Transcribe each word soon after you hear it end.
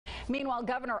Meanwhile,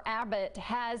 Governor Abbott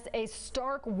has a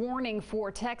stark warning for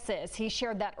Texas. He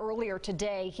shared that earlier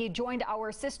today. He joined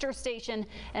our sister station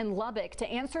in Lubbock to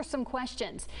answer some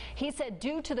questions. He said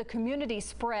due to the community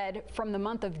spread from the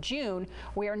month of June,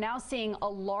 we are now seeing a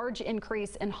large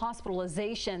increase in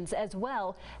hospitalizations as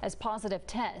well as positive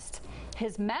tests.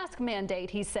 His mask mandate,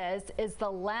 he says, is the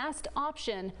last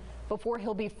option before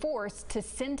he'll be forced to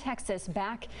send Texas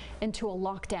back into a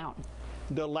lockdown.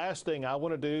 The last thing I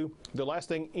want to do, the last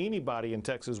thing anybody in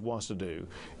Texas wants to do,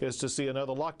 is to see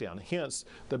another lockdown. Hence,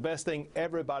 the best thing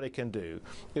everybody can do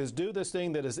is do this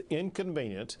thing that is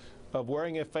inconvenient of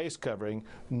wearing a face covering,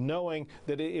 knowing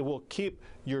that it will keep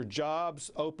your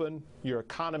jobs open, your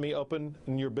economy open,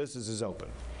 and your businesses open.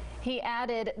 He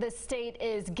added the state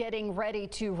is getting ready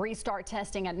to restart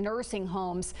testing at nursing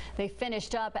homes. They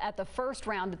finished up at the first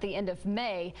round at the end of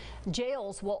May.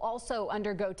 Jails will also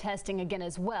undergo testing again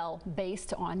as well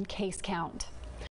based on case count.